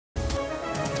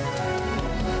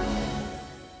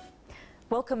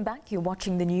Welcome back. You're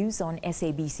watching the news on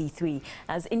SABC3.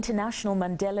 As International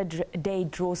Mandela Day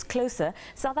draws closer,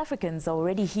 South Africans are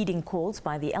already heeding calls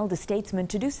by the elder statesman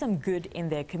to do some good in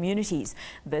their communities.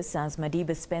 This as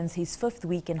Madiba spends his 5th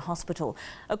week in hospital.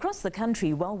 Across the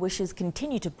country, well-wishers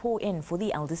continue to pour in for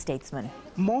the elder statesman.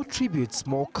 More tributes,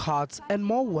 more cards and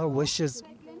more well-wishes.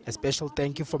 A special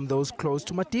thank you from those close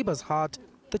to Madiba's heart,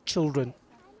 the children.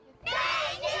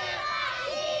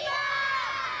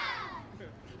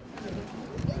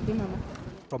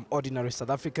 From ordinary South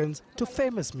Africans to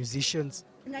famous musicians.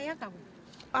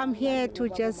 I'm here to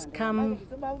just come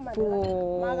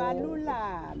for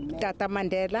Tata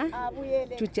Mandela,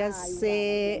 to just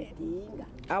say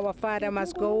our father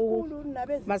must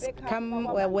come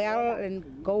well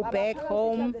and go back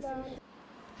home.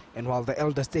 And while the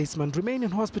elder statesman remain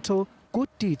in hospital, good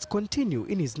deeds continue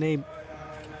in his name.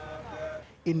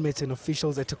 Inmates and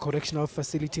officials at a correctional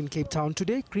facility in Cape Town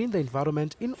today greened the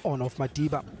environment in honor of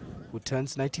Madiba, who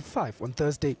turns 95 on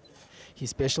Thursday.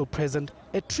 His special present,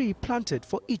 a tree planted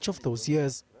for each of those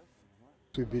years.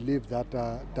 We believe that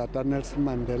Tata Nelson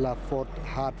Mandela fought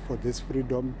hard for this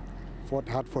freedom, fought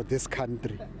hard for this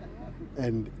country.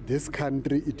 And this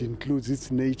country, it includes its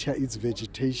nature, its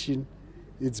vegetation,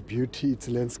 its beauty, its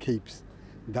landscapes.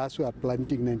 That's why we are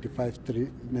planting 95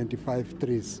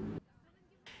 trees.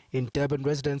 In Durban,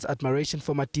 residents' admiration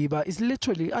for Madiba is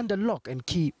literally under lock and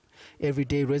key. Every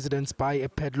day residents buy a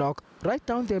padlock, write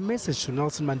down their message to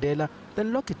Nelson Mandela,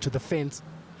 then lock it to the fence.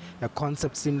 A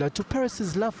concept similar to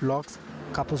Paris's love locks.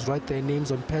 Couples write their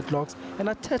names on padlocks and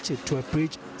attach it to a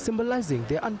bridge, symbolizing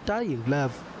their undying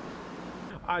love.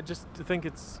 I just think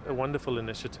it's a wonderful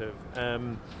initiative.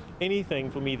 Anything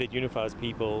for me that unifies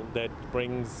people, that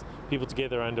brings people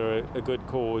together under a good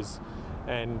cause,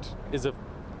 and is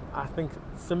I think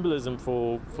symbolism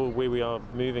for where we are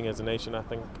moving as a nation. I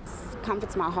think it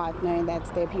comforts my heart knowing that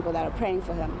there are people that are praying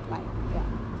for him.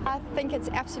 I think it's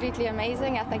absolutely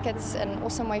amazing. I think it's an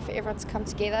awesome way for everyone to come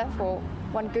together for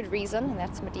one good reason, and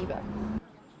that's Madiba.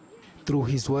 Through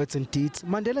his words and deeds,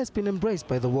 Mandela has been embraced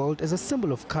by the world as a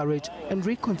symbol of courage and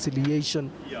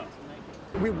reconciliation.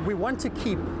 We want to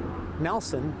keep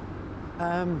Nelson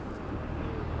and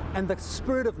the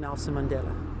spirit of Nelson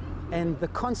Mandela and the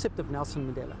concept of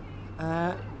Nelson Mandela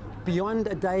beyond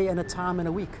a day and a time and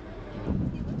a week.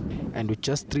 And with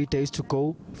just 3 days to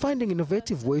go, finding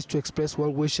innovative ways to express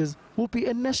well wishes will be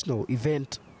a national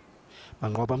event.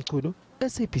 Mangobam Kudo,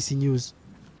 SABC News.